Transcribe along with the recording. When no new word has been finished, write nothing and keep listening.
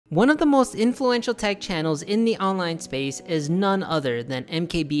One of the most influential tech channels in the online space is none other than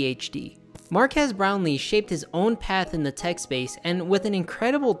MKBHD. Marques Brownlee shaped his own path in the tech space, and with an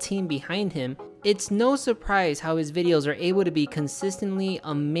incredible team behind him, it's no surprise how his videos are able to be consistently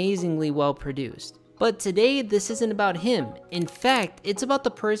amazingly well produced. But today, this isn't about him. In fact, it's about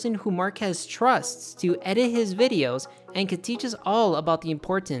the person who Marques trusts to edit his videos and could teach us all about the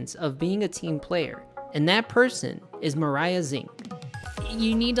importance of being a team player. And that person is Mariah Zenk.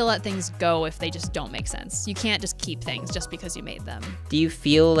 You need to let things go if they just don't make sense. You can't just keep things just because you made them. Do you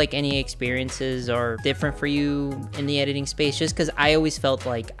feel like any experiences are different for you in the editing space? Just because I always felt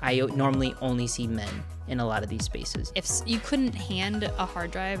like I normally only see men in a lot of these spaces. If you couldn't hand a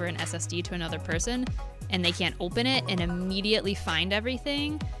hard drive or an SSD to another person and they can't open it and immediately find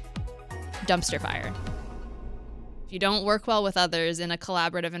everything, dumpster fire. If you don't work well with others in a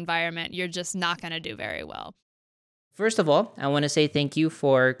collaborative environment, you're just not going to do very well. First of all, I want to say thank you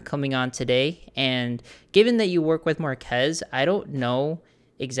for coming on today. And given that you work with Marques, I don't know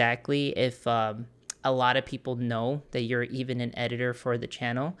exactly if a lot of people know that you're even an editor for the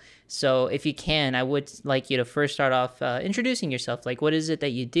channel. So if you can, I would like you to first start off introducing yourself. Like, what is it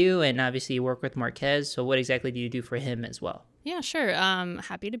that you do? And obviously you work with Marques, so what exactly do you do for him as well? Yeah, sure.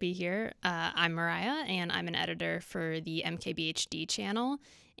 Happy to be here. I'm Mariah, and I'm an editor for the MKBHD channel.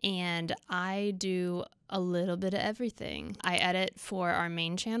 And I do a little bit of everything. I edit for our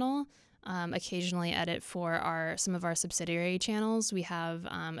main channel, occasionally edit for some of our subsidiary channels. We have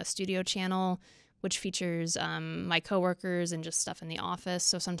a studio channel, which features my coworkers and just stuff in the office.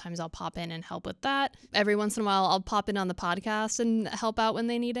 So sometimes I'll pop in and help with that. Every once in a while, I'll pop in on the podcast and help out when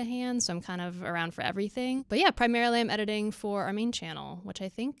they need a hand. So I'm kind of around for everything. But yeah, primarily I'm editing for our main channel, which I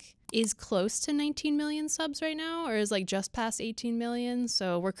think is close to 19 million subs right now, or is like just past 18 million.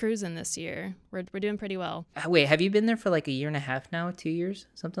 So we're cruising this year. We're doing pretty well. Wait, have you been there for like a year and a half now? 2 years?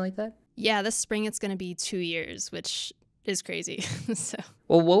 Something like that? Yeah, this spring it's going to be 2 years, which is crazy. So.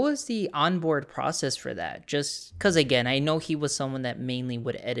 Well, what was the onboard process for that? Just because, again, I know he was someone that mainly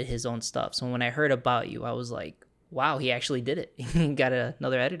would edit his own stuff. So when I heard about you, I was like, wow, he actually did it. He got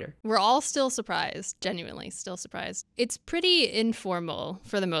another editor. We're all still surprised, genuinely still surprised. It's pretty informal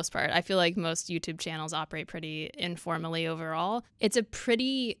for the most part. I feel like most YouTube channels operate pretty informally overall. It's a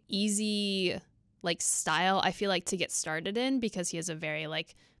pretty easy style, I feel like, to get started in because he has a very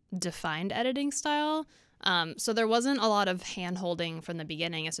defined editing style. So there wasn't a lot of hand-holding from the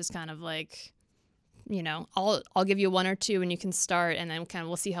beginning. It's just kind of like, you know, I'll give you one or two and you can start, and then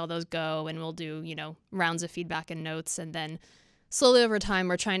we'll see how those go, and we'll do, you know, rounds of feedback and notes, and then slowly over time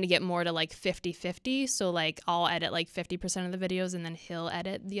we're trying to get more to 50-50. So I'll edit 50% of the videos and then he'll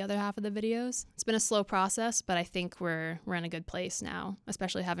edit the other half of the videos. It's been a slow process, but I think we're in a good place now,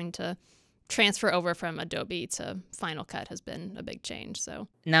 especially having to transfer over from Adobe to Final Cut has been a big change. So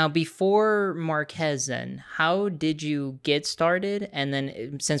now, before Marques, then how did you get started? And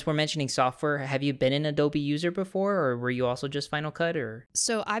then, since we're mentioning software, have you been an Adobe user before, or were you also just Final Cut? Or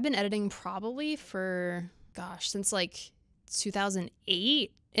so I've been editing probably for since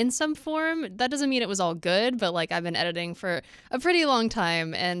 2008 in some form. That doesn't mean it was all good, but I've been editing for a pretty long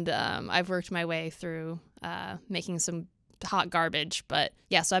time, and I've worked my way through making some hot garbage. But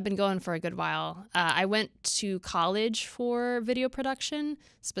yeah, so I've been going for a good while. I went to college for video production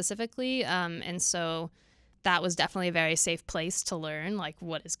specifically, and so that was definitely a very safe place to learn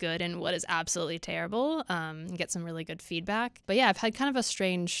what is good and what is absolutely terrible, and get some really good feedback. But yeah, I've had kind of a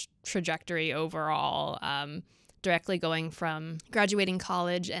strange trajectory overall, directly going from graduating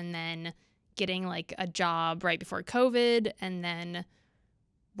college and then getting a job right before COVID, and then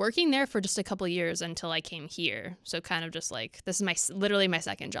working there for just a couple of years until I came here. So kind of just this is literally my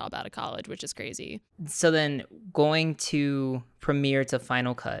second job out of college, which is crazy. So then going to Premiere to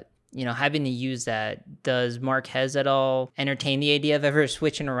Final Cut, you know, having to use that, does Marques at all entertain the idea of ever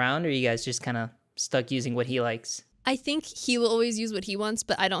switching around, or are you guys just kind of stuck using what he likes? I think he will always use what he wants,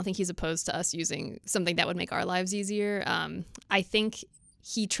 but I don't think he's opposed to us using something that would make our lives easier. I think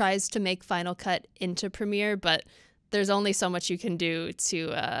he tries to make Final Cut into Premiere, but there's only so much you can do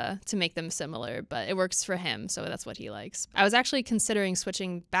to make them similar, but it works for him, so that's what he likes. I was actually considering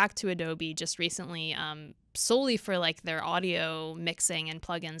switching back to Adobe just recently, solely for their audio mixing and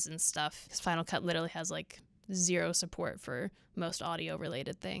plugins and stuff, because Final Cut literally has zero support for most audio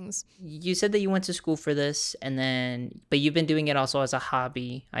related things. You said that you went to school for this, but you've been doing it also as a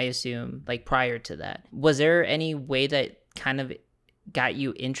hobby, I assume, prior to that. Was there any way that kind of got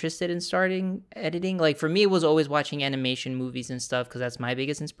you interested in starting editing? For me, it was always watching animation movies and stuff because that's my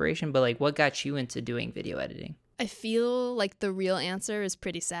biggest inspiration, but what got you into doing video editing? I feel like the real answer is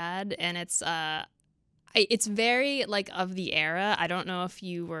pretty sad, and it's It's very like of the era. I don't know if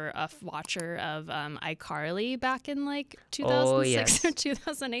you were a watcher of iCarly back in like 2006 or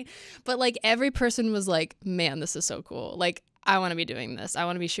 2008, but like every person was like, man, this is so cool. Like, I want to be doing this. I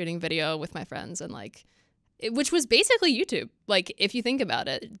want to be shooting video with my friends and like, which was basically YouTube. Like, if you think about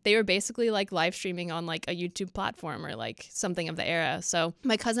it, they were basically like live streaming on like a YouTube platform or like something of the era. So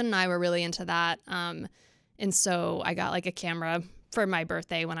my cousin and I were really into that. And so I got like a camera for my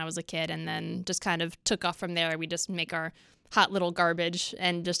birthday when I was a kid, and then just kind of took off from there. We just make our hot little garbage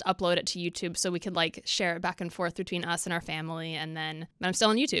and just upload it to YouTube so we could like share it back and forth between us and our family. And then I'm still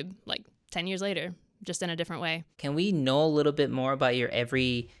on YouTube like 10 years later, just in a different way. Can we know a little bit more about your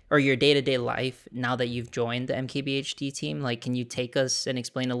your day-to-day life now that you've joined the MKBHD team? Like, can you take us and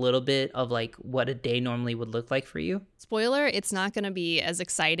explain a little bit of like what a day normally would look like for you? Spoiler, it's not going to be as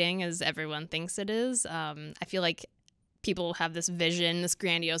exciting as everyone thinks it is. I feel like people have this vision, this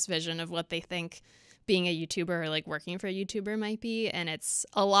grandiose vision of what they think being a YouTuber or like working for a YouTuber might be. And it's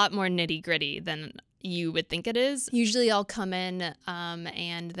a lot more nitty gritty than you would think it is. Usually I'll come in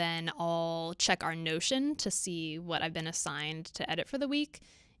and then I'll check our Notion to see what I've been assigned to edit for the week.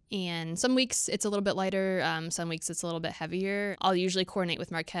 And some weeks it's a little bit lighter. Some weeks it's a little bit heavier. I'll usually coordinate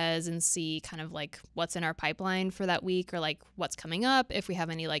with Marquez and see kind of like what's in our pipeline for that week or like what's coming up, if we have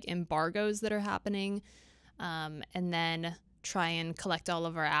any like embargoes that are happening. And then try and collect all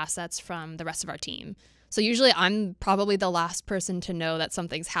of our assets from the rest of our team. So usually I'm probably the last person to know that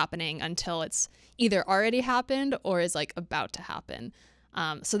something's happening until it's either already happened or is like about to happen.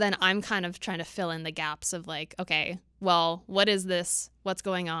 So then I'm kind of trying to fill in the gaps of like, okay, well, what is this? What's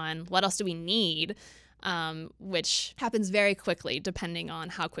going on? What else do we need? Which happens very quickly depending on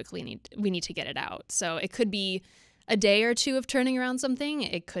how quickly we need to get it out. So it could be a day or two of turning around something.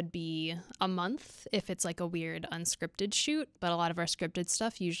 It could be a month if it's like a weird unscripted shoot, but a lot of our scripted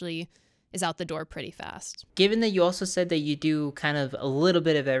stuff usually is out the door pretty fast. Given that you also said that you do kind of a little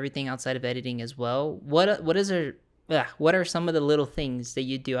bit of everything outside of editing as well, what are some of the little things that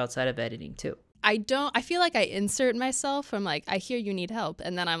you do outside of editing too? I feel like I insert myself from like, I hear you need help,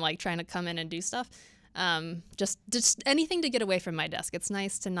 and then I'm like trying to come in and do stuff. Just anything to get away from my desk. It's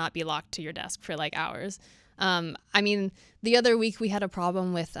nice to not be locked to your desk for like hours. I mean, the other week we had a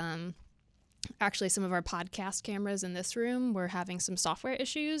problem with actually some of our podcast cameras in this room were having some software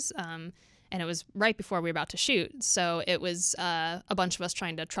issues, and it was right before we were about to shoot. So it was a bunch of us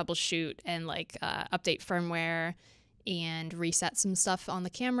trying to troubleshoot and like update firmware and reset some stuff on the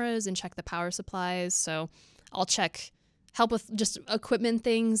cameras and check the power supplies. So I'll help with just equipment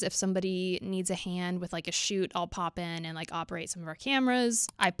things. If somebody needs a hand with like a shoot, I'll pop in and like operate some of our cameras.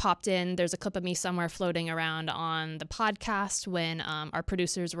 I popped in, there's a clip of me somewhere floating around on the podcast when our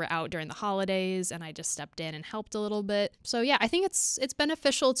producers were out during the holidays, and I just stepped in and helped a little bit. So yeah, I think it's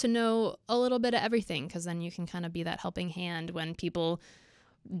beneficial to know a little bit of everything, because then you can kind of be that helping hand when people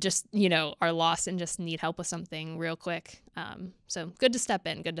just, are lost and just need help with something real quick. So good to step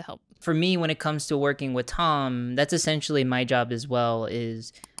in, good to help. For me, when it comes to working with Tom, that's essentially my job as well.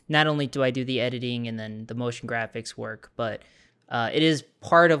 Is not only do I do the editing and then the motion graphics work, but it is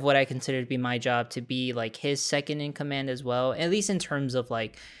part of what I consider to be my job to be like his second in command as well, at least in terms of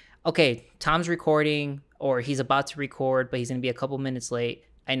like, okay, Tom's recording or he's about to record, but he's going to be a couple minutes late.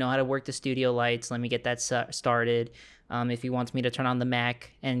 I know how to work the studio lights. Let me get that started. If he wants me to turn on the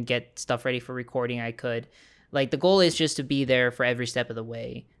Mac and get stuff ready for recording, I could. Like, the goal is just to be there for every step of the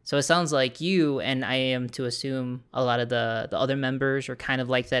way. So it sounds like you, and I am to assume a lot of the other members are kind of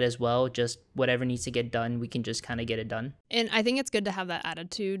like that as well. Just whatever needs to get done, we can just kind of get it done. And I think it's good to have that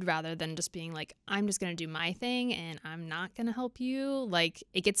attitude rather than just being like, I'm just going to do my thing and I'm not going to help you. Like,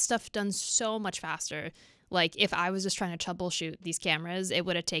 it gets stuff done so much faster. Like, if I was just trying to troubleshoot these cameras, it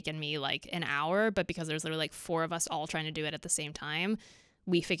would have taken me like an hour, but because there's literally like 4 of us all trying to do it at the same time,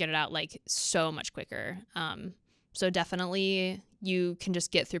 we figured it out like so much quicker. So definitely you can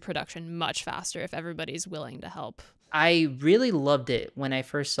just get through production much faster if everybody's willing to help. I really loved it when I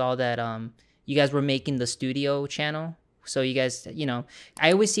first saw that you guys were making the studio channel. So you guys,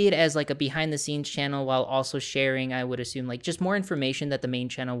 I always see it as like a behind the scenes channel while also sharing, I would assume, like just more information that the main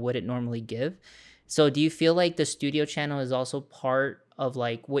channel wouldn't normally give. So do you feel like the studio channel is also part of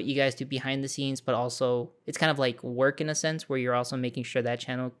like what you guys do behind the scenes, but also it's kind of like work in a sense where you're also making sure that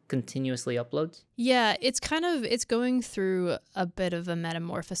channel continuously uploads? Yeah, it's going through a bit of a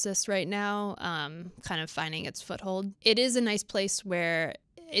metamorphosis right now, kind of finding its foothold. It is a nice place where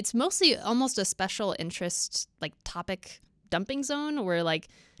it's mostly almost a special interest, like topic dumping zone where like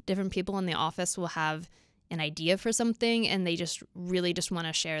different people in the office will have an idea for something and they just really just want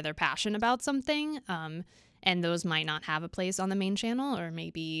to share their passion about something. and those might not have a place on the main channel, or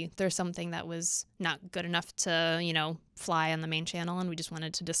maybe there's something that was not good enough to, you know, fly on the main channel, and we just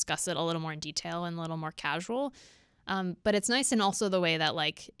wanted to discuss it a little more in detail and a little more casual. But it's nice in also the way that,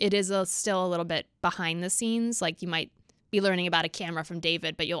 like, it is still a little bit behind the scenes. Like, you might be learning about a camera from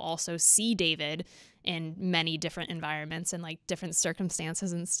David, but you'll also see David in many different environments and, like, different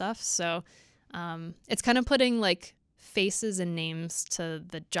circumstances and stuff. So it's kind of putting, like, faces and names to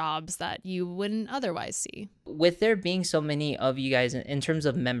the jobs that you wouldn't otherwise see. With there being so many of you guys in terms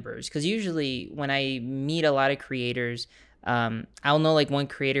of members, because usually when I meet a lot of creators, I'll know like one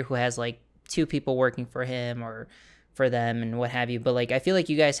creator who has like 2 people working for him or for them and what have you. But like I feel like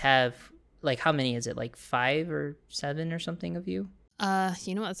you guys have like, how many is it? Like 5 or 7 or something of you?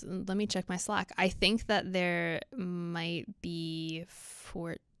 You know what? Let me check my Slack. I think that there might be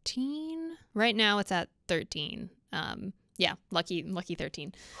 14. Right now it's at 13. Yeah, lucky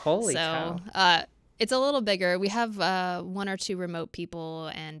 13. Holy cow. It's a little bigger. We have 1 or 2 remote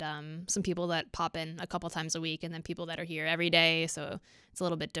people and some people that pop in a couple times a week, and then people that are here every day. So it's a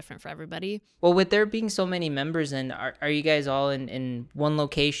little bit different for everybody. Well, with there being so many members, and are you guys all in one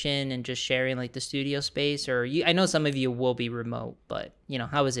location and just sharing like the studio space, or I know some of you will be remote, but you know,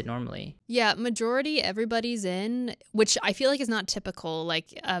 how is it normally? Yeah, majority everybody's in, which I feel like is not typical,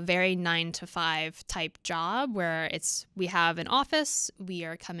 like a very 9 to 5 type job where we have an office, we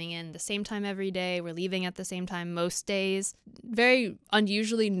are coming in the same time every day, we're leaving at the same time most days. Very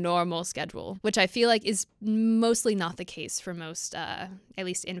unusually normal schedule, which I feel like is mostly not the case for most, at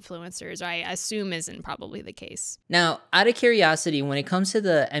least influencers, or I assume isn't probably the case. Now, out of curiosity, when it comes to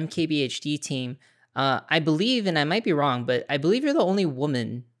the MKBHD team, I believe, and I might be wrong, but I believe you're the only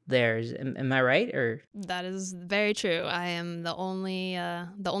woman there. Am I right? Or that is very true. I am the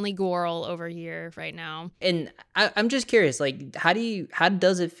only girl over here right now. And I'm just curious, like, how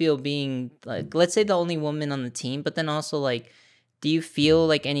does it feel being, like, let's say the only woman on the team, but then also like, do you feel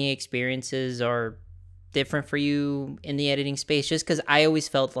like any experiences are different for you in the editing space? Just because I always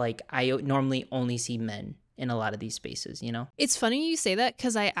felt like I normally only see men in a lot of these spaces, you know? It's funny you say that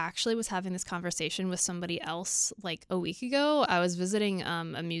because I actually was having this conversation with somebody else like a week ago. I was visiting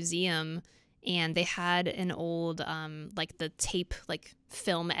a museum, and they had an old like the tape, like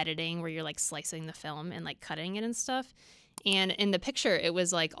film editing where you're like slicing the film and like cutting it and stuff. And in the picture, it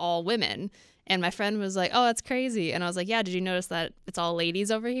was like all women. And my friend was like, "Oh, that's crazy." And I was like, "Yeah, did you notice that it's all ladies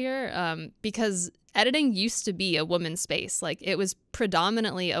over here?" Because editing used to be a woman's space. Like, it was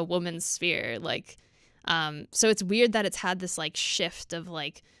predominantly a woman's sphere. Like, so it's weird that it's had this like shift of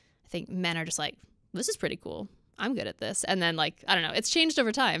like, I think men are just like, "This is pretty cool, I'm good at this." And then like, I don't know, it's changed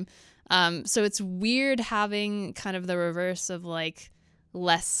over time. So it's weird having kind of the reverse of like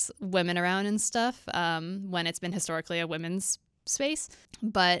less women around and stuff, when it's been historically a women's space.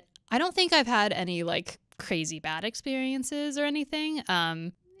 But I don't think I've had any like crazy bad experiences or anything.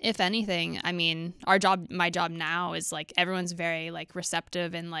 If anything, I mean, my job now is like everyone's very like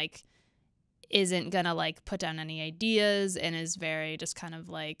receptive and like isn't gonna like put down any ideas, and is very just kind of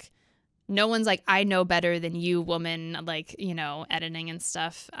like, no one's like, "I know better than you, woman," like, you know, editing and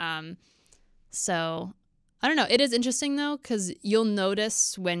stuff. So I don't know. It is interesting though, because you'll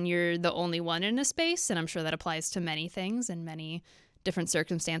notice when you're the only one in a space, and I'm sure that applies to many things and many different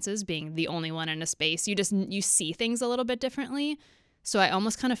circumstances, being the only one in a space, you see things a little bit differently. So I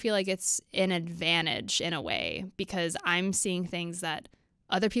almost kind of feel like it's an advantage in a way, because I'm seeing things that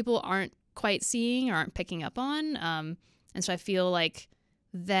other people aren't quite seeing or aren't picking up on. And so I feel like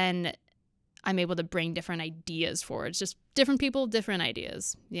then I'm able to bring different ideas forward. It's just different people, different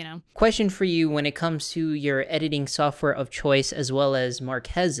ideas, you know? Question for you when it comes to your editing software of choice as well as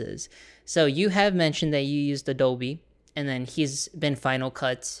Marquez's. So you have mentioned that you used Adobe, and then he's been Final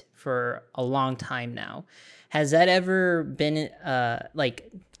Cut for a long time now. Has that ever been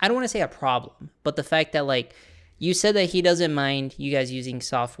like, I don't want to say a problem, but the fact that like you said that he doesn't mind you guys using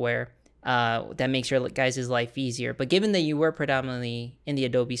software that makes your guys' life easier. But given that you were predominantly in the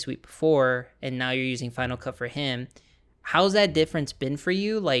Adobe suite before, and now you're using Final Cut for him, how's that difference been for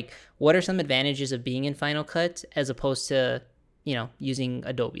you? Like, what are some advantages of being in Final Cut as opposed to, you know, using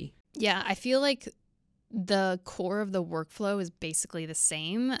Adobe? Yeah, I feel like the core of the workflow is basically the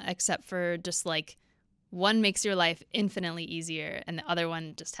same, except for just like one makes your life infinitely easier and the other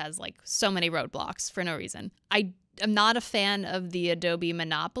one just has like so many roadblocks for no reason. I'm not a fan of the Adobe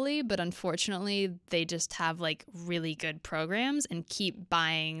monopoly, but unfortunately they just have like really good programs and keep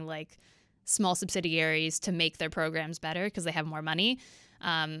buying like small subsidiaries to make their programs better because they have more money.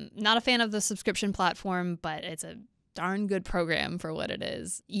 Not a fan of the subscription platform, but it's a darn good program for what it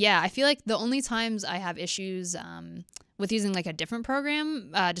is. Yeah, I feel like the only times I have issues with using like a different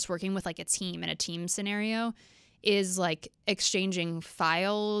program, just working with like a team in a team scenario, is like exchanging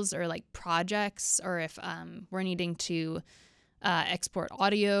files or like projects, or if we're needing to export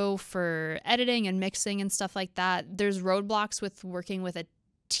audio for editing and mixing and stuff like that. There's roadblocks with working with a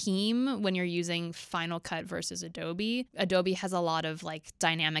team when you're using Final Cut versus Adobe. Adobe has a lot of like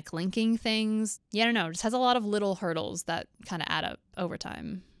dynamic linking things. Yeah, I don't know, it just has a lot of little hurdles that kind of add up over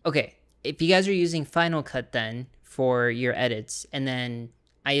time. Okay, if you guys are using Final Cut then for your edits, and then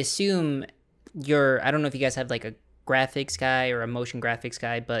I assume I don't know if you guys have like a graphics guy or a motion graphics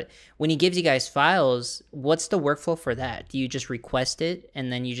guy, but when he gives you guys files, what's the workflow for that? Do you just request it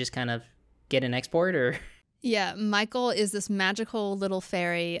and then you just kind of get an export, or? Yeah, Michael is this magical little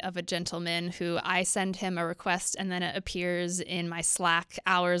fairy of a gentleman who I send him a request and then it appears in my Slack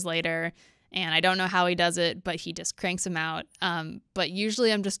hours later. And I don't know how he does it, but he just cranks them out. But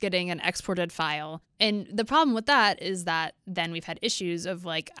usually I'm just getting an exported file. And the problem with that is that then we've had issues of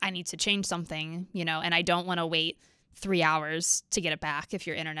like, I need to change something, you know, and I don't want to wait 3 hours to get it back if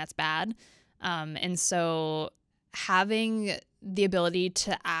your internet's bad. And so having the ability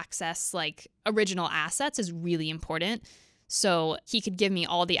to access like original assets is really important. So he could give me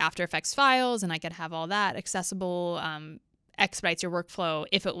all the After Effects files and I could have all that accessible, expedites your workflow.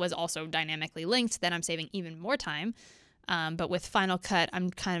 If it was also dynamically linked, then I'm saving even more time. But with Final Cut,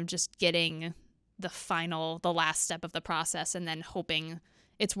 I'm kind of just getting the last step of the process and then hoping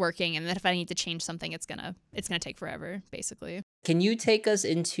it's working. And then if I need to change something, it's gonna take forever, basically. Can you take us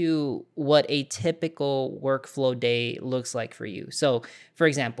into what a typical workflow day looks like for you? So, for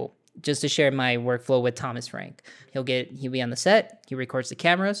example, just to share my workflow with Thomas Frank, he'll be on the set, he records the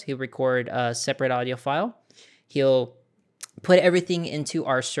cameras, he'll record a separate audio file, he'll put everything into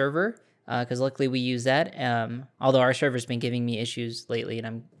our server, because luckily we use that, although our server's been giving me issues lately and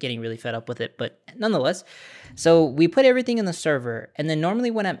I'm getting really fed up with it, but nonetheless. So we put everything in the server, and then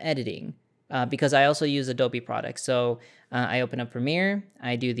normally when I'm editing, because I also use Adobe products, so I open up Premiere,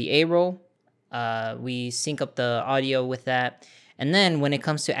 I do the A-roll, we sync up the audio with that, and then when it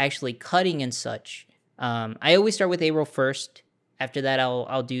comes to actually cutting and such, I always start with A-roll first. After that,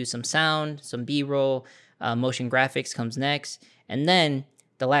 I'll do some sound, some B-roll, motion graphics comes next, and then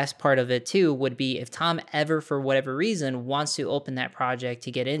the last part of it too would be if Tom ever, for whatever reason, wants to open that project to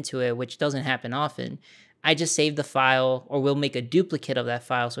get into it, which doesn't happen often, I just save the file, or we'll make a duplicate of that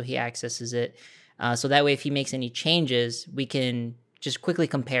file so he accesses it. So that way, if he makes any changes, we can just quickly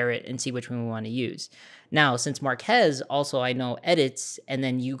compare it and see which one we want to use. Now, since Mariahs also, I know, edits, and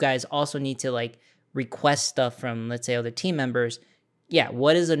then you guys also need to like request stuff from, let's say, other team members. Yeah,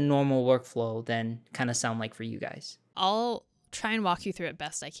 what does a normal workflow then kind of sound like for you guys? I'll try and walk you through it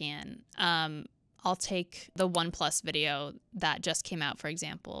best I can. I'll take the OnePlus video that just came out, for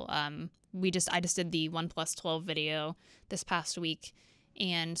example. I just did the OnePlus 12 video this past week.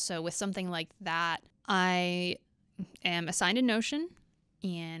 And so with something like that, I am assigned a Notion,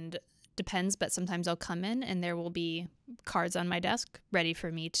 and depends, but sometimes I'll come in and there will be cards on my desk ready for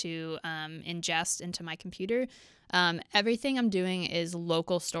me to ingest into my computer. Everything I'm doing is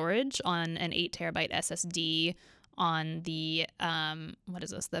local storage on an 8 terabyte SSD on the, the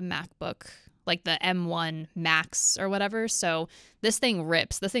MacBook, like the M1 Max or whatever. So this thing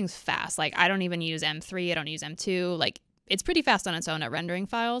rips. This thing's fast. Like, I don't even use M3. I don't use M2. Like, it's pretty fast on its own at rendering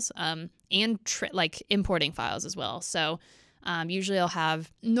files, and importing files as well. So usually I'll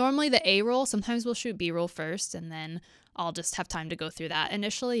have normally the A-roll. Sometimes we'll shoot B-roll first, and then I'll just have time to go through that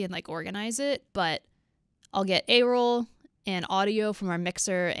initially and like organize it. But I'll get A-roll and audio from our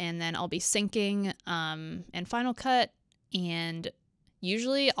mixer, and then I'll be syncing in Final Cut, and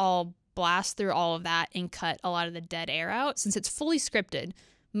usually I'll blast through all of that and cut a lot of the dead air out since it's fully scripted.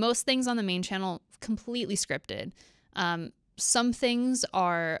 Most things on the main channel completely scripted. Some things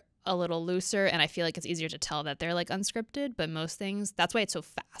are a little looser, and I feel like it's easier to tell that they're like unscripted, but most things, that's why it's so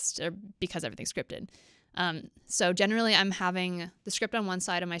fast, or because everything's scripted. So generally I'm having the script on one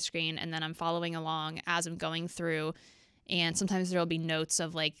side of my screen, and then I'm following along as I'm going through. And sometimes there'll be notes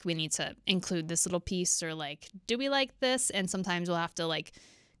of like, we need to include this little piece, or like, do we like this? And sometimes we'll have to like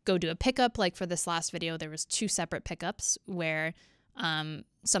go do a pickup. Like for this last video, there was 2 separate pickups where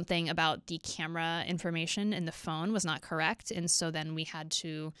something about the camera information in the phone was not correct. And so then we had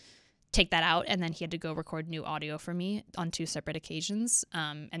to take that out, and then he had to go record new audio for me on 2 separate occasions,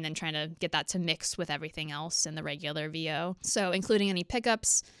 and then trying to get that to mix with everything else in the regular VO. So including any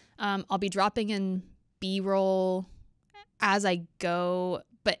pickups, I'll be dropping in B-roll as I go.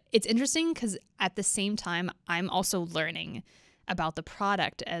 But it's interesting because at the same time, I'm also learning about the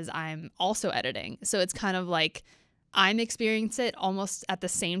product as I'm also editing. So it's kind of like I'm experiencing it almost at the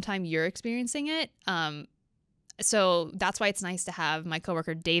same time you're experiencing it. So that's why it's nice to have my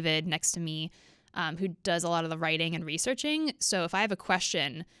coworker David next to me, who does a lot of the writing and researching. So if I have a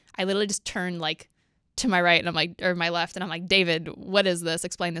question, I literally just turn like to my right and I'm like, or my left, and I'm like, David, what is this?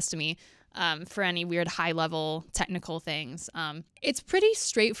 Explain this to me. For any weird high level technical things. It's pretty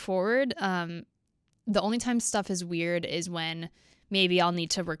straightforward. The only time stuff is weird is when maybe I'll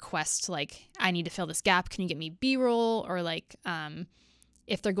need to request, like, I need to fill this gap. Can you get me B-roll? Or like,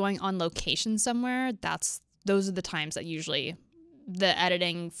 if they're going on location somewhere, those are the times that usually the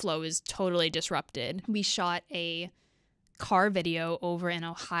editing flow is totally disrupted. We shot a car video over in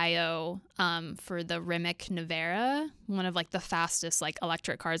Ohio for the Rimac Navara, one of like the fastest like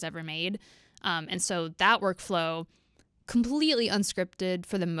electric cars ever made. And so that workflow, completely unscripted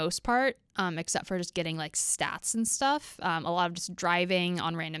for the most part, except for just getting like stats and stuff. A lot of just driving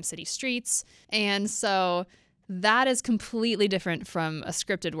on random city streets. And so that is completely different from a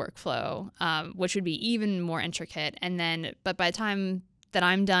scripted workflow, which would be even more intricate. But by the time that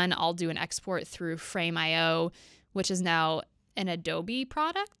I'm done, I'll do an export through Frame.io, which is now an Adobe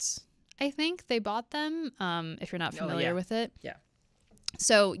product. I think they bought them, if you're not familiar with it. Yeah.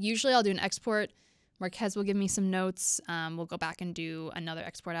 So usually I'll do an export. Marquez will give me some notes. We'll go back and do another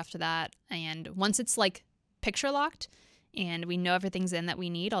export after that. And once it's like picture locked and we know everything's in that we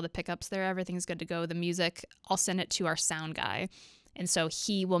need, all the pickups there, everything's good to go. The music, I'll send it to our sound guy. And so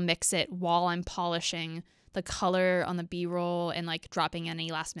he will mix it while I'm polishing the color on the B-roll and like dropping any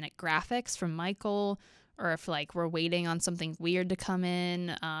last minute graphics from Michael, or if like we're waiting on something weird to come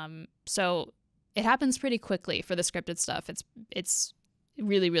in. So it happens pretty quickly for the scripted stuff. It's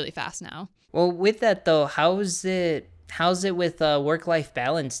really, really fast now. Well, with that though, how's it with work-life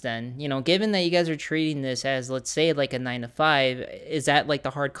balance then? You know, given that you guys are treating this as, let's say, like a 9 to 5, is that like the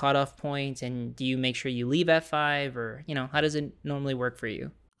hard cutoff point? And do you make sure you leave at 5, or, you know, how does it normally work for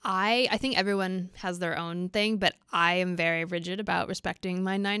you? I think everyone has their own thing, but I am very rigid about respecting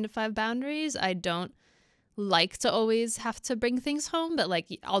my 9 to 5 boundaries. I don't like to always have to bring things home, but like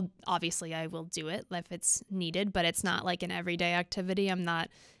I will do it if it's needed, but it's not like an everyday activity. I'm not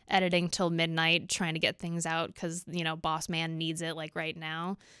editing till midnight trying to get things out because, you know, boss man needs it like right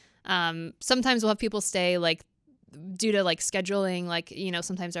now. Sometimes we'll have people stay like due to like scheduling, like, you know,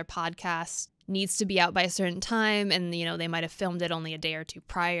 sometimes our podcast needs to be out by a certain time and, you know, they might have filmed it only a day or two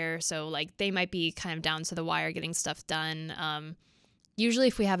prior. So like they might be kind of down to the wire getting stuff done. Usually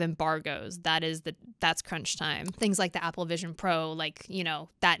if we have embargoes, that's crunch time. Things like the Apple Vision Pro, like, you know,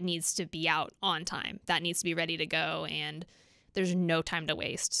 that needs to be out on time. That needs to be ready to go, and there's no time to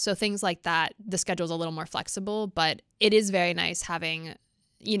waste. So things like that, the schedule's a little more flexible, but it is very nice having,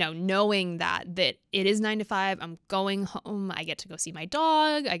 you know, knowing that it is 9 to 5, I'm going home, I get to go see my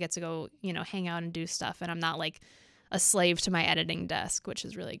dog, I get to go, you know, hang out and do stuff, and I'm not like a slave to my editing desk, which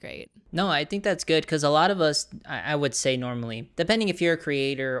is really great. No, I think that's good, because a lot of us, I would say normally, depending if you're a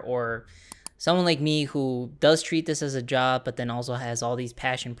creator or someone like me who does treat this as a job, but then also has all these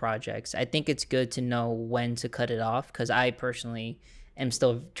passion projects, I think it's good to know when to cut it off, because I personally am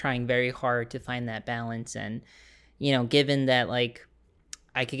still trying very hard to find that balance. And, you know, given that like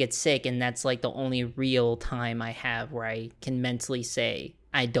I could get sick and that's like the only real time I have where I can mentally say,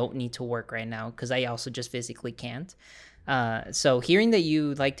 I don't need to work right now, because I also just physically can't. So hearing that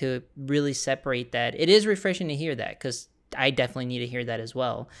you like to really separate that, it is refreshing to hear that, because I definitely need to hear that as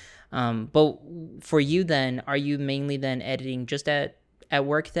well. But for you then, are you mainly then editing just at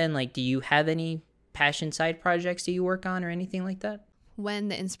work then? Like, do you have any passion side projects that you work on or anything like that? When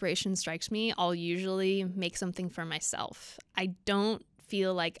the inspiration strikes me, I'll usually make something for myself. I don't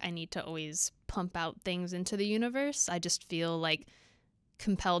feel like I need to always pump out things into the universe. I just feel like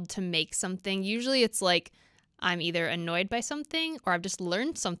compelled to make something. Usually it's like I'm either annoyed by something or I've just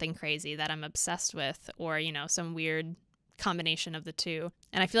learned something crazy that I'm obsessed with, or, you know, some weird combination of the two.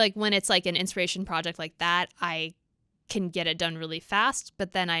 And I feel like when it's like an inspiration project like that, I can get it done really fast,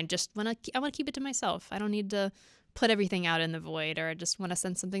 but then I want to keep it to myself. I don't need to put everything out in the void, or I just want to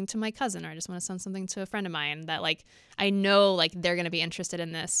send something to my cousin, or I just want to send something to a friend of mine that like I know like they're going to be interested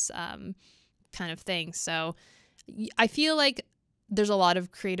in this kind of thing. So I feel like there's a lot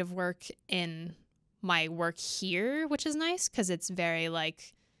of creative work in my work here, which is nice, because it's very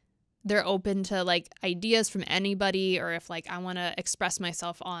like they're open to like ideas from anybody, or if like I want to express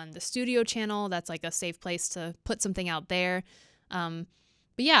myself on the studio channel, that's like a safe place to put something out there.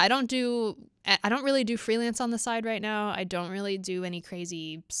 But yeah, I don't really do freelance on the side right now. I don't really do any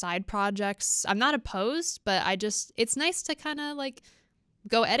crazy side projects. I'm not opposed, but it's nice to kind of like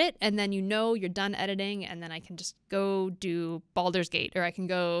go edit, and then you're done editing, and then I can just go do Baldur's Gate, or I can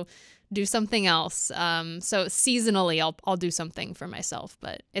go do something else. So seasonally, I'll do something for myself,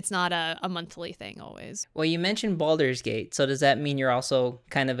 but it's not a monthly thing always. Well, you mentioned Baldur's Gate, so does that mean you're also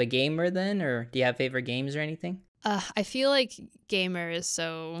kind of a gamer then, or do you have favorite games or anything? I feel like gamer is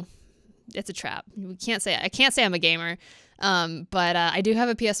it's a trap. I can't say I'm a gamer. But I do have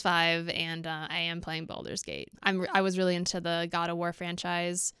a PS5, and I am playing Baldur's Gate. I was really into the God of War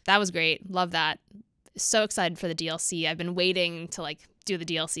franchise. That was great. Love that. So excited for the DLC. I've been waiting to like do the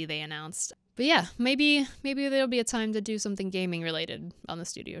DLC they announced. But yeah, maybe there'll be a time to do something gaming related on the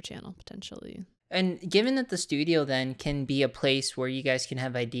studio channel potentially. And given that the studio then can be a place where you guys can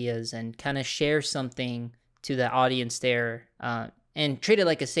have ideas and kind of share something to the audience there, and treat it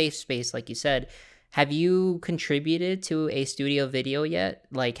like a safe space, like you said, have you contributed to a studio video yet?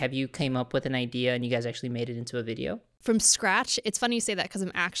 Like, have you came up with an idea and you guys actually made it into a video? From scratch? It's funny you say that because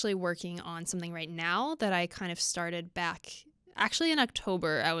I'm actually working on something right now that I kind of started back actually in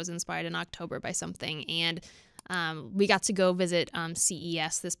October. I was inspired in October by something, and we got to go visit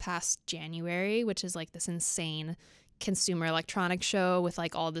CES this past January, which is like this insane consumer electronics show with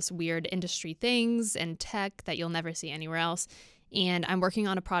like all this weird industry things and tech that you'll never see anywhere else. And I'm working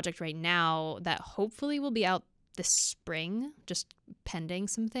on a project right now that hopefully will be out this spring, just pending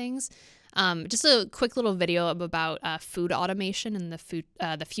some things. Just a quick little video about food automation and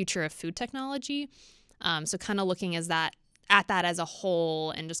the future of food technology. So kind of looking at that as a whole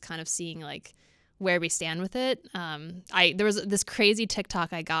and just kind of seeing like where we stand with it. There was this crazy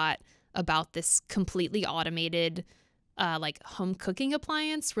TikTok I got about this completely automated like home cooking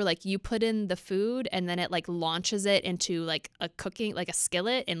appliance where like you put in the food and then it like launches it into like a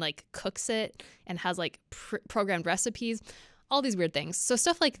skillet and like cooks it and has like programmed recipes, all these weird things. So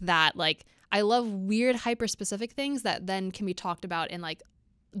stuff like that, like I love weird hyper specific things that then can be talked about in like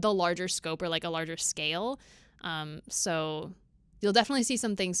the larger scope or like a larger scale. So you'll definitely see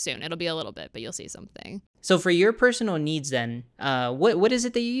something soon. It'll be a little bit, but you'll see something. So for your personal needs then, what is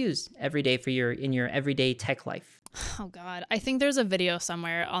it that you use every day in your everyday tech life? Oh God, I think there's a video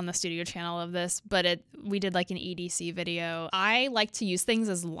somewhere on the studio channel of this, but we did like an EDC video. I like to use things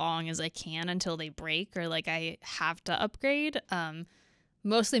as long as I can until they break or like I have to upgrade.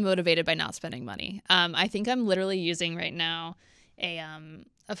 Mostly motivated by not spending money. I think I'm literally using right now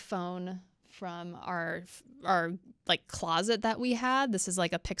a phone from our like closet that we had. This is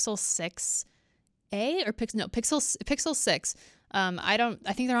like a Pixel 6a or Pixel 6. I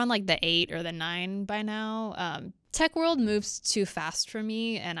think they're on like the 8 or the 9 by now. Tech world moves too fast for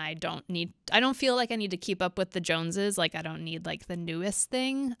me, and I don't feel like I need to keep up with the Joneses. Like I don't need like the newest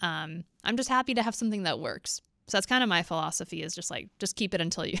thing. I'm just happy to have something that works. So that's kind of my philosophy, is just keep it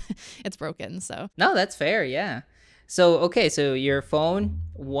until it's broken. So no, that's fair. Yeah. So, okay. So your phone,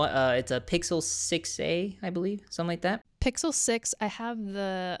 it's a Pixel 6a, I believe, something like that. Pixel 6. I have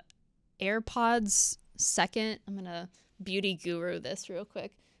the AirPods second. I'm going to beauty guru this real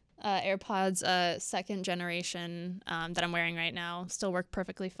quick. AirPods second generation that I'm wearing right now still work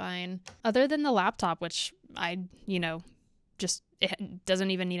perfectly fine. Other than the laptop, which it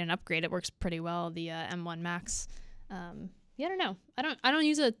doesn't even need an upgrade. It works pretty well. The M1 Max. I don't know. I don't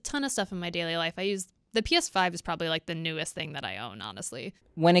use a ton of stuff in my daily life. I use the PS5 is probably like the newest thing that I own, honestly.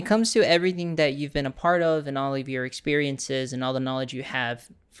 When it comes to everything that you've been a part of and all of your experiences and all the knowledge you have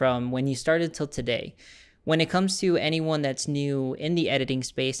from when you started till today, when it comes to anyone that's new in the editing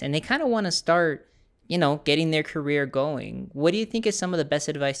space and they kind of want to start, getting their career going, what do you think is some of the best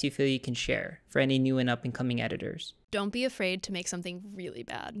advice you feel you can share for any new and up and coming editors? Don't be afraid to make something really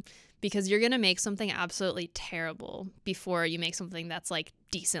bad, because you're going to make something absolutely terrible before you make something that's like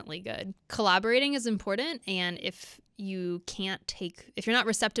decently good. Collaborating is important. And if you're not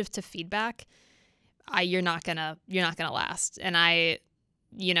receptive to feedback, you're not gonna last. And I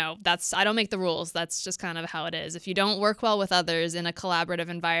don't make the rules. That's just kind of how it is. If you don't work well with others in a collaborative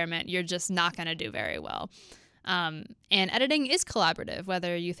environment, you're just not going to do very well. And editing is collaborative,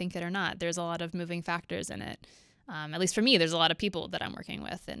 whether you think it or not. There's a lot of moving factors in it. At least for me, there's a lot of people that I'm working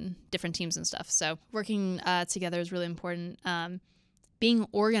with and different teams and stuff. So working together is really important. Being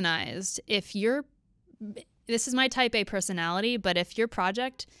organized. This is my type A personality, but if your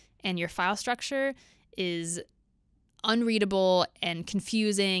project and your file structure is unreadable and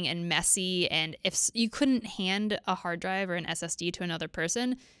confusing and messy, and if you couldn't hand a hard drive or an SSD to another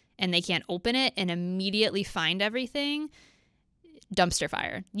person and they can't open it and immediately find everything, dumpster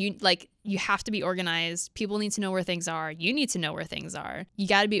fire. You have to be organized. People need to know where things are. You need to know where things are. You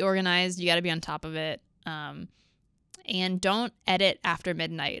got to be organized. You got to be on top of it. And don't edit after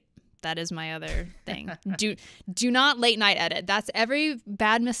midnight. That is my other thing. Do not late night edit. That's every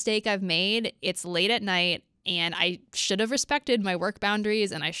bad mistake I've made. It's late at night, and I should have respected my work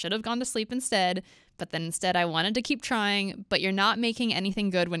boundaries, and I should have gone to sleep instead. But then instead I wanted to keep trying. But you're not making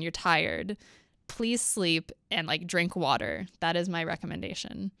anything good when you're tired. Please sleep and like drink water. That is my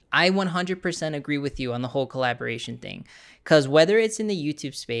recommendation. I 100% agree with you on the whole collaboration thing, because whether it's in the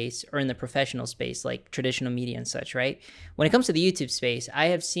YouTube space or in the professional space, like traditional media and such, right? When it comes to the YouTube space, I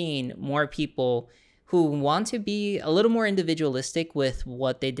have seen more people who want to be a little more individualistic with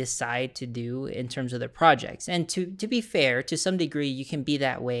what they decide to do in terms of their projects. And to be fair, to some degree, you can be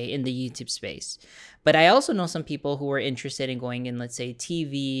that way in the YouTube space. But I also know some people who are interested in going in, let's say,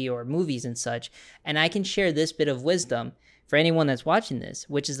 TV or movies and such. And I can share this bit of wisdom for anyone that's watching this,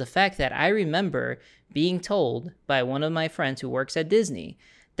 which is the fact that I remember being told by one of my friends who works at Disney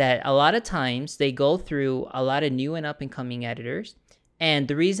that a lot of times they go through a lot of new and up and coming editors. And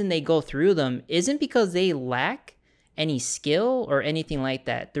the reason they go through them isn't because they lack any skill or anything like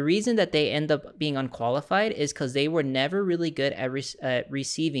that. The reason that they end up being unqualified is because they were never really good at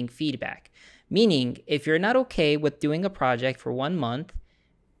receiving feedback. Meaning, if you're not okay with doing a project for 1 month,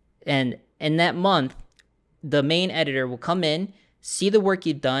 and in that month, the main editor will come in, see the work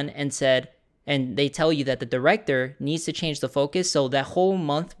you've done, and they tell you that the director needs to change the focus, so that whole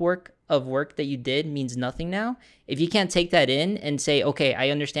month of work that you did means nothing now. If you can't take that in and say, okay, I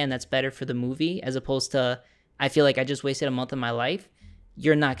understand that's better for the movie, as opposed to, I feel like I just wasted a month of my life,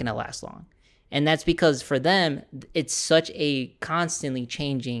 you're not going to last long. And that's because for them, it's such a constantly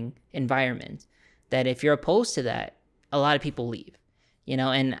changing environment that if you're opposed to that, a lot of people leave,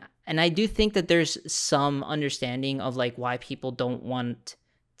 and I do think that there's some understanding of like why people don't want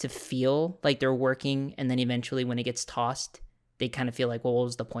to feel like they're working, and then eventually when it gets tossed, they kind of feel like, well, what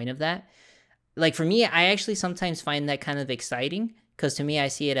was the point of that? Like for me, I actually sometimes find that kind of exciting, because to me, I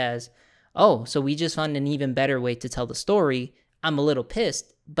see it as, oh, so we just found an even better way to tell the story. I'm a little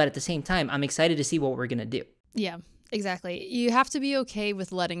pissed, but at the same time, I'm excited to see what we're going to do. Yeah, exactly. You have to be okay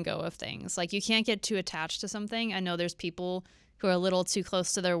with letting go of things. Like you can't get too attached to something. I know there's people who are a little too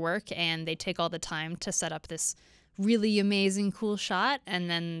close to their work and they take all the time to set up this really amazing, cool shot. And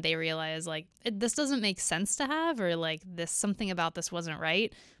then they realize like, this doesn't make sense to have, or like something about this wasn't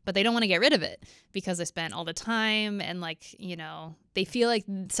right, but they don't want to get rid of it because they spent all the time and like, they feel like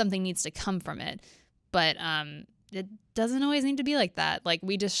something needs to come from it. But, it doesn't always need to be like that. Like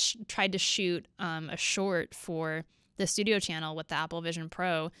we just tried to shoot a short for the studio channel with the Apple Vision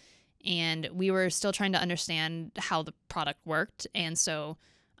Pro, and we were still trying to understand how the product worked. And so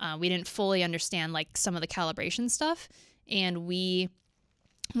we didn't fully understand like some of the calibration stuff, and we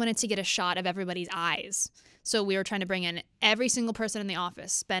wanted to get a shot of everybody's eyes. So we were trying to bring in every single person in the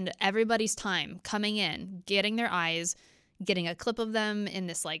office, spend everybody's time coming in, getting their eyes, getting a clip of them in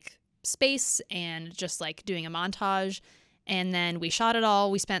this like space, and just like doing a montage. And then we shot it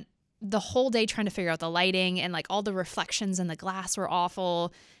all. We spent the whole day trying to figure out the lighting, and like all the reflections in the glass were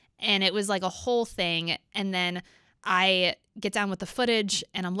awful, and it was like a whole thing. And then I get down with the footage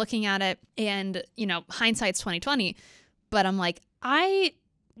and I'm looking at it, and hindsight's 2020, but I'm like, I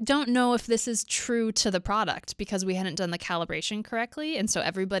don't know if this is true to the product, because we hadn't done the calibration correctly. And so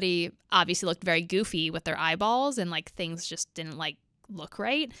everybody obviously looked very goofy with their eyeballs, and like things just didn't like look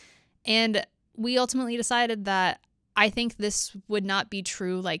right. And we ultimately decided that I think this would not be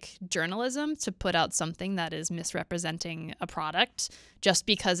true like journalism to put out something that is misrepresenting a product just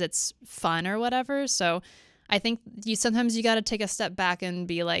because it's fun or whatever. So I think sometimes you got to take a step back and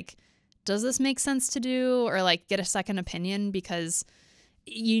be like, does this make sense to do? Or like get a second opinion, because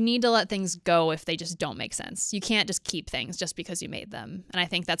you need to let things go if they just don't make sense. You can't just keep things just because you made them. And I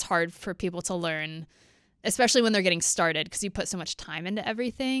think that's hard for people to learn, especially when they're getting started, because you put so much time into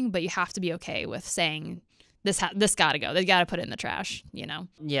everything. But you have to be okay with saying this got to go. They got to put it in the trash,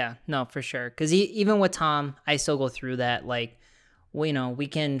 Yeah, no, for sure. Because even with Tom, I still go through that. Like, we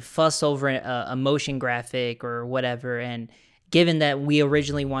can fuss over a motion graphic or whatever. And given that we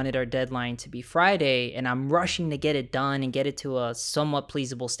originally wanted our deadline to be Friday, and I'm rushing to get it done and get it to a somewhat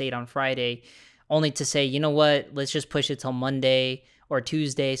pleasable state on Friday, only to say, you know what, let's just push it till Monday or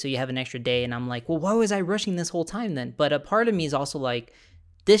Tuesday so you have an extra day. And I'm like, well, why was I rushing this whole time then? But a part of me is also like,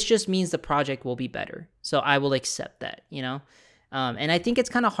 this just means the project will be better. So I will accept that, and I think it's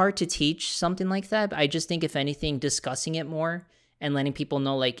kind of hard to teach something like that. But I just think, if anything, discussing it more and letting people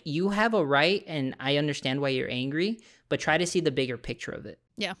know, like, you have a right, and I understand why you're angry, but try to see the bigger picture of it.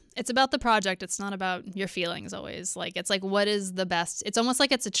 Yeah, it's about the project. It's not about your feelings always. Like, it's like, what is the best? It's almost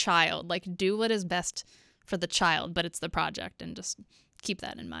like it's a child. Like, do what is best for the child, but it's the project, and just keep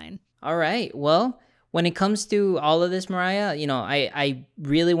that in mind. All right. Well, when it comes to all of this, Mariah, you know, I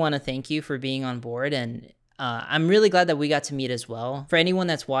really want to thank you for being on board, and I'm really glad that we got to meet as well. For anyone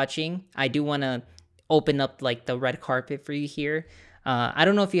that's watching, I do want to open up like the red carpet for you here. I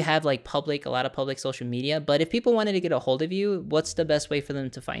don't know if you have like a lot of public social media, but if people wanted to get a hold of you, what's the best way for them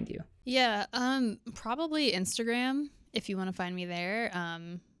to find you? Yeah, probably Instagram if you want to find me there,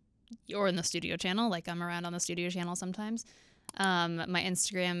 or in the studio channel. Like I'm around on the studio channel sometimes. My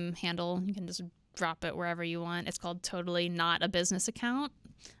Instagram handle, you can just drop it wherever you want. It's called Totally Not a Business Account.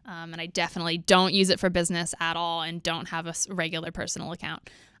 And I definitely don't use it for business at all and don't have a regular personal account.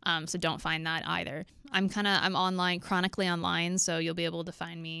 So don't find that either. I'm online, chronically online, so you'll be able to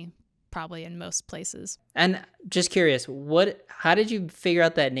find me probably in most places. And just curious, how did you figure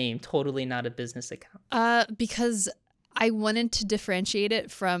out that name, Totally Not a Business Account? Because I wanted to differentiate it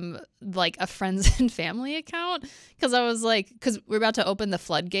from like a friends and family account, because I was like, because we're about to open the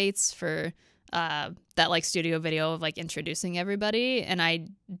floodgates for that like studio video of like introducing everybody, and I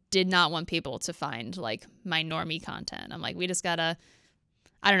did not want people to find like my normie content. I'm like, we just gotta,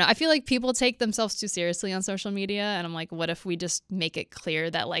 I don't know. I feel like people take themselves too seriously on social media, and I'm like, what if we just make it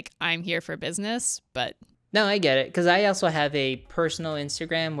clear that like I'm here for business? But no, I get it, because I also have a personal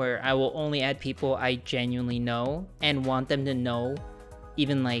Instagram where I will only add people I genuinely know and want them to know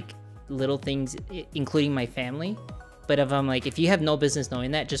even like little things, including my family. But if you have no business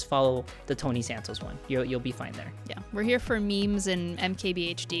knowing that, just follow the Tony Santos one. You'll be fine there. Yeah, we're here for memes and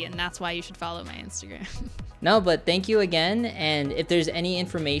MKBHD, and that's why you should follow my Instagram. No, but thank you again. And if there's any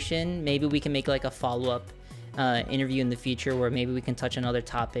information, maybe we can make like a follow-up interview in the future where maybe we can touch on other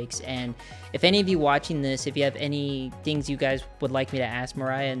topics. And if any of you watching this, if you have any things you guys would like me to ask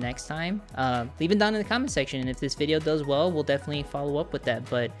Mariah next time, leave it down in the comment section. And if this video does well, we'll definitely follow up with that.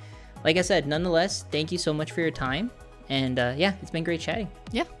 But like I said, nonetheless, thank you so much for your time. And yeah, it's been great chatting.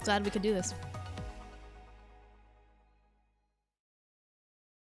 Yeah, glad we could do this.